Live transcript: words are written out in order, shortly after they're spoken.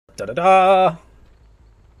Da da da.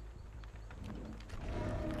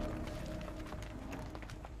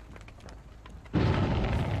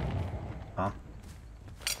 Huh?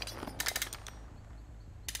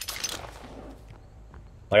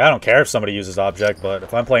 Like, I don't care if somebody uses object, but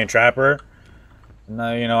if I'm playing Trapper,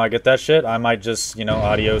 and you know, I get that shit, I might just, you know,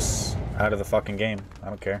 adios out of the fucking game. I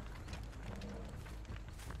don't care.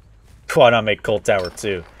 Why not make Cold Tower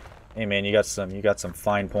too? Hey man, you got some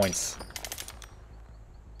fine points.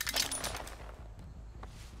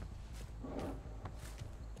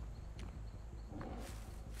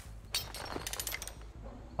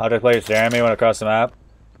 How do players dare me when across the map?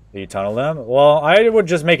 Do you tunnel them? Well, I would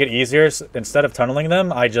just make it easier. Instead of tunneling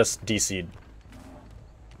them, I just DC'd.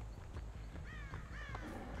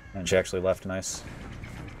 And she actually left nice.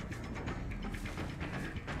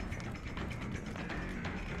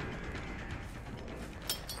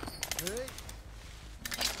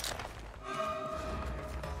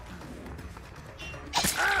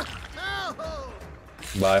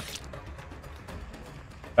 Bye.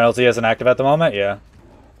 Penalty isn't active at the moment? Yeah.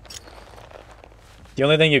 The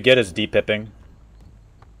only thing you get is depipping.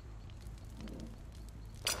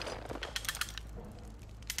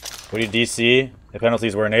 Would you DC if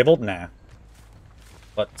penalties were enabled? Nah.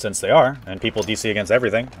 But since they are, and people DC against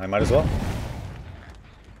everything, I might as well.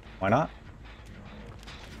 Why not?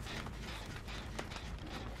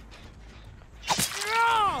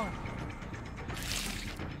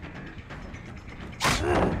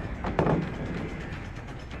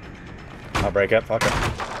 I'll break it. Fuck it.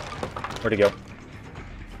 Where'd he go?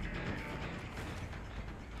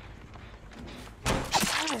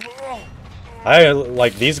 I,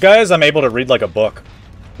 like, these guys, I'm able to read like a book.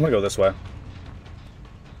 I'm gonna go this way.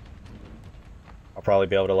 I'll probably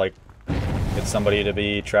be able to, like, get somebody to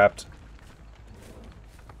be trapped.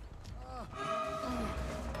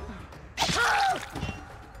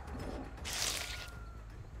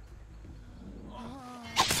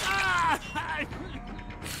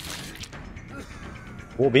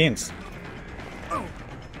 Cool beans.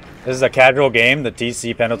 This is a casual game. The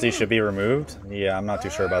TC penalty should be removed. Yeah, I'm not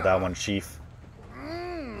too sure about that one, Chief.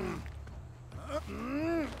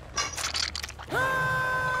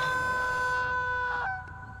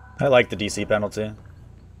 I like the DC penalty.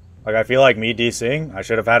 Like, I feel like me DCing, I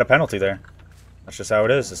should have had a penalty there. That's just how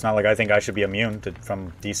it is. It's not like I think I should be immune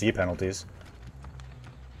from DC penalties.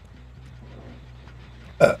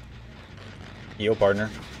 Yo,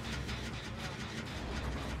 partner.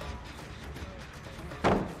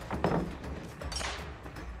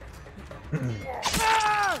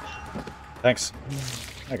 Thanks.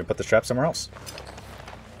 I can put the trap somewhere else.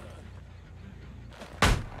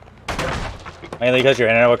 Mainly because your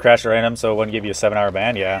internet would crash at random, so it wouldn't give you a 7-hour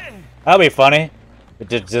ban? Yeah. That'd be funny. It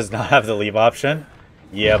does not have the leave option.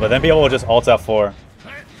 Yeah, but then people will just alt F4.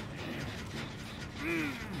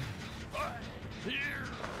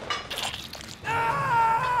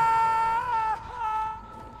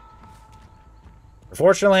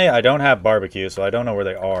 Unfortunately, I don't have barbecue, so I don't know where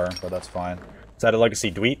they are, but that's fine. Is that a legacy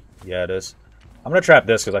dweet? Yeah, it is. I'm gonna trap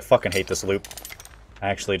this because I fucking hate this loop. I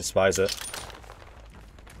actually despise it.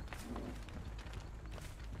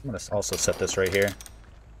 I'm gonna also set this right here.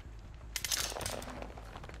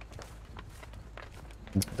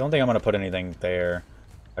 Don't think I'm gonna put anything there.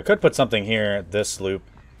 I could put something here, this loop.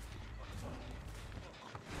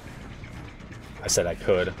 I said I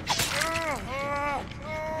could. A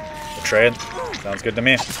trade? Sounds good to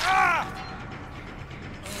me.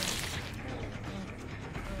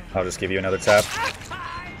 I'll just give you another tap.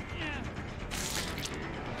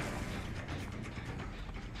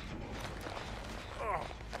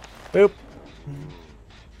 Boop.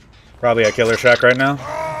 Probably a killer shack right now.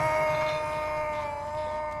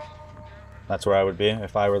 That's where I would be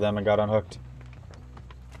if I were them and got unhooked.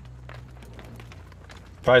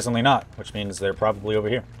 Surprisingly not, which means they're probably over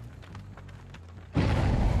here.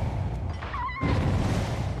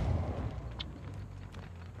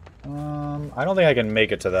 I don't think I can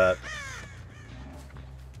make it to that.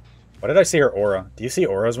 Why did I see her aura? Do you see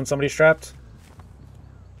auras when somebody's trapped?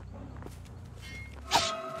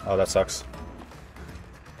 Oh, that sucks.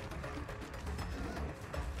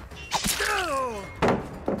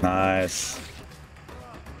 Nice.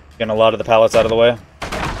 Getting a lot of the pallets out of the way.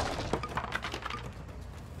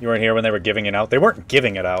 You weren't here when they were giving it out. They weren't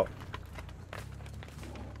giving it out.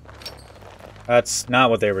 That's not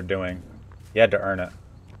what they were doing. You had to earn it.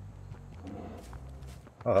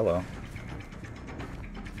 Oh, hello.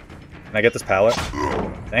 Can I get this pallet?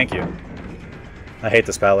 Thank you. I hate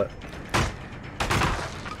this pallet.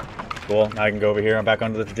 Cool. Now I can go over here. I'm back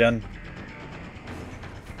onto the gen.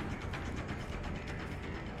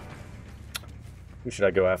 Who should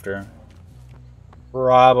I go after?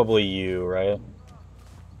 Probably you, right?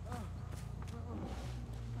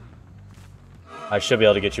 I should be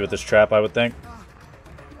able to get you with this trap, I would think.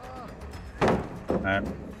 Alright.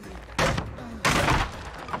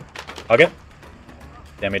 Hug it?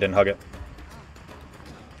 Damn, he didn't hug it.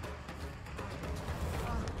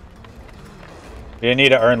 You didn't need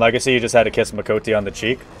to earn legacy, you just had to kiss Makoti on the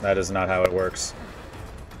cheek. That is not how it works.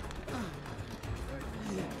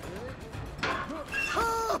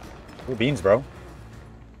 Ooh, beans, bro.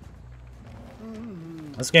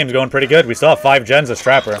 This game's going pretty good. We still have 5 gens as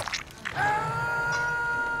Trapper. I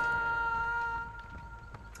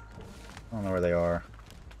don't know where they are.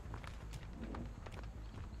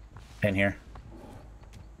 In here.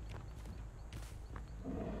 I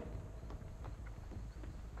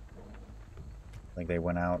think they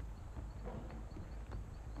went out.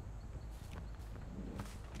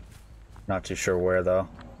 Not too sure where, though.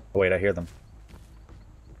 Oh, wait, I hear them.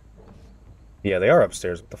 Yeah, they are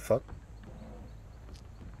upstairs. What the fuck?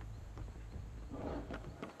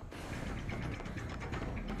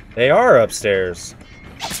 They are upstairs.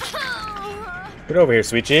 Get over here,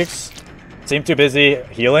 sweet cheeks. Seem too busy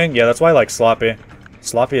healing? Yeah, that's why I like Sloppy.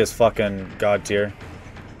 Sloppy is fucking god tier.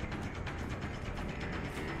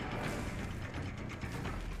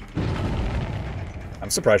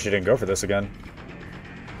 I'm surprised she didn't go for this again.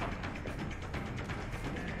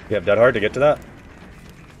 You have Dead Hard to get to that?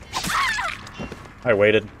 I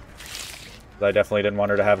waited. I definitely didn't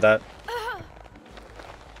want her to have that.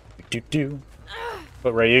 Do-do.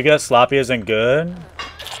 But Ryuga, Sloppy isn't good?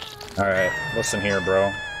 Alright, listen here,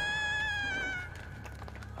 bro.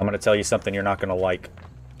 I'm gonna tell you something you're not gonna like.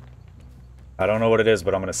 I don't know what it is,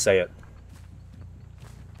 but I'm gonna say it.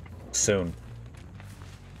 Soon.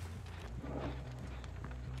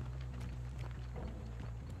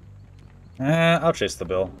 I'll chase the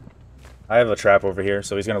bill. I have a trap over here,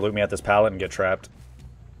 so he's gonna loot me at this pallet and get trapped.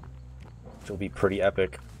 Which will be pretty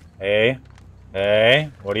epic. Hey.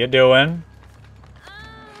 Hey, what are you doing?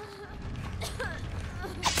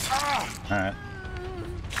 Alright.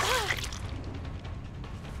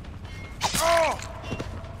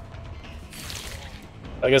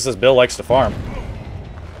 I guess this Bill likes to farm.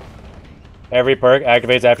 Every perk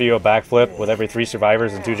activates after you go backflip with every 3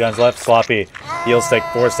 survivors and 2 gens left. Sloppy. Heals take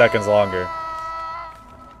 4 seconds longer.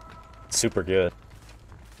 Super good.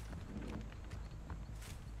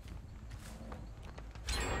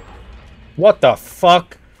 What the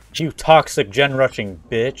fuck? You toxic gen rushing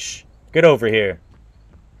bitch. Get over here.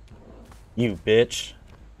 You bitch.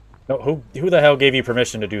 No, who the hell gave you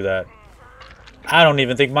permission to do that? I don't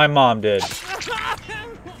even think my mom did.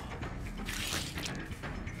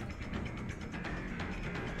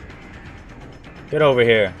 Get over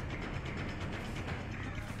here.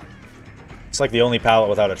 It's like the only pallet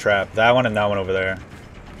without a trap. That one and that one over there.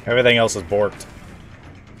 Everything else is borked.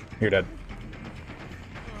 You're dead.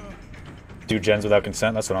 2 gens without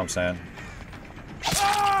consent? That's what I'm saying.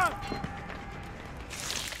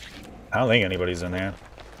 I don't think anybody's in there.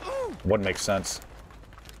 Wouldn't make sense.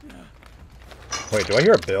 Wait, do I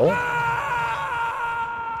hear a bill?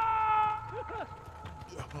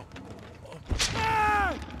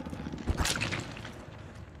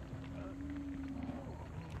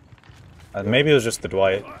 Maybe it was just the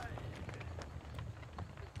Dwight.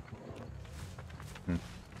 Could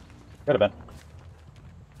have been.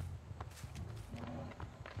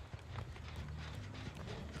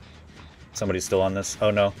 Somebody's still on this. Oh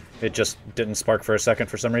no, it just didn't spark for a second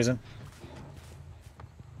for some reason.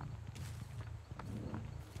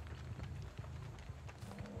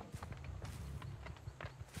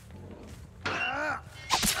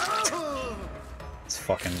 It's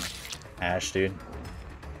fucking Ash, dude.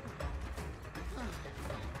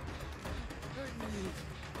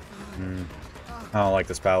 I don't like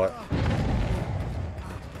this pallet.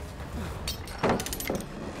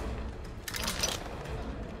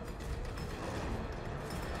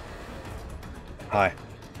 Hi.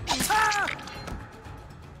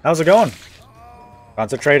 How's it going?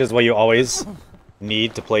 Concentrate is what you always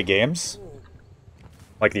need to play games.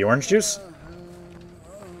 Like the orange juice?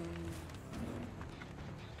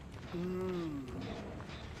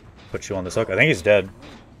 Put you on this hook. I think he's dead.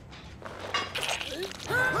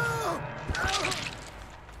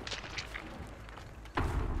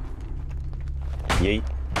 Yeet.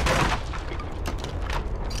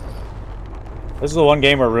 This is the one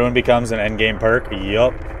game where Ruin becomes an endgame perk.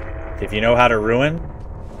 Yup. If you know how to Ruin,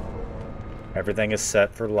 everything is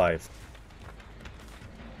set for life.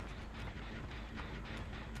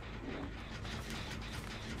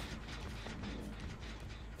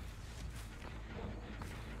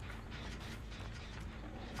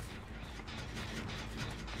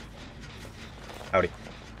 Howdy.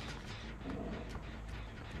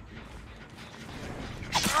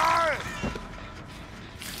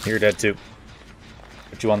 You're dead too.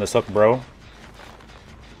 Put you on this hook, bro.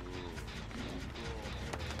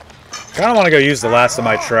 Kinda wanna go use the last of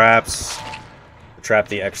my traps to trap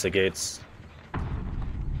the exit gates.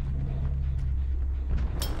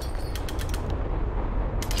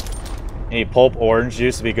 Any pulp orange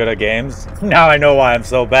juice to be good at games? Now I know why I'm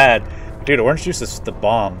so bad. Dude, orange juice is the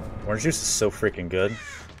bomb. Orange juice is so freaking good.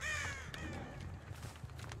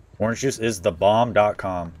 Orange juice is the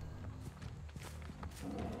bomb.com.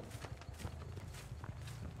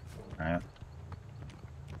 Alright.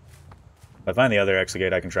 If I find the other exit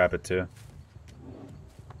gate, I can trap it too.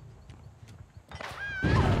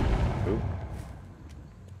 Ooh.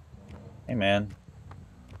 Hey man.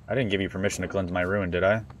 I didn't give you permission to cleanse my ruin, did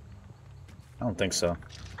I? I don't think so.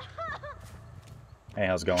 Hey,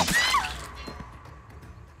 how's it going?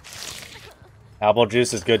 Apple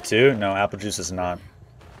juice is good too? No, apple juice is not.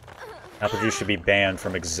 Apple juice should be banned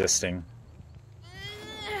from existing.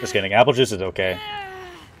 Just kidding, apple juice is okay.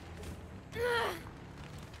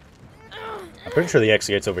 I'm pretty sure the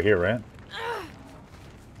exit gate's over here, right?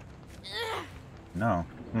 No.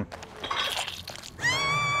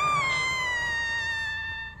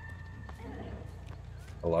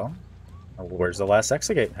 Hello? Oh, where's the last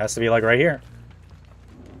exit gate? Has to be like right here.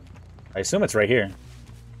 I assume it's right here.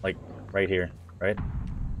 Like, right here, right?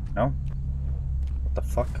 No? What the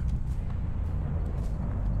fuck?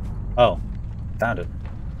 Oh. Found it.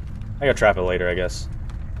 I gotta trap it later, I guess.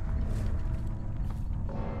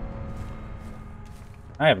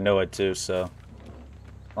 I have no id too, so...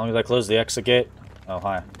 As long as I close the exit gate... Oh,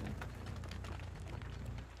 hi.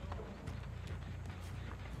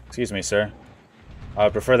 Excuse me, sir. I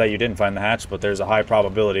would prefer that you didn't find the hatch, but there's a high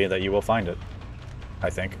probability that you will find it. I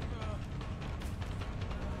think.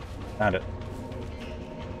 Found it.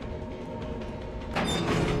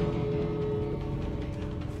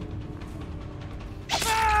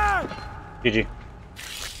 GG.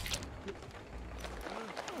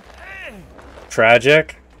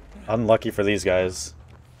 Tragic. Unlucky for these guys.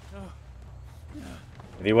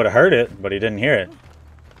 If he would have heard it, but he didn't hear it.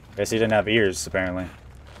 Guess he didn't have ears, apparently.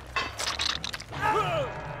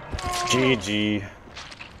 GG.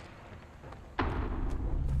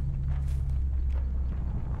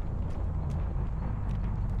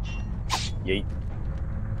 Yeet.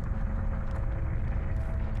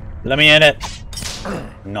 Let me in it.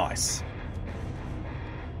 Nice.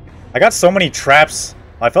 I got so many traps.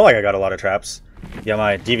 I felt like I got a lot of traps. Yeah,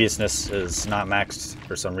 my deviousness is not maxed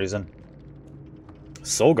for some reason.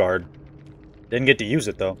 Soul Guard. Didn't get to use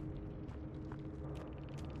it, though.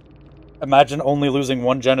 Imagine only losing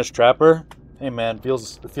one Genis Trapper. Hey, man,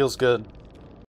 it feels good.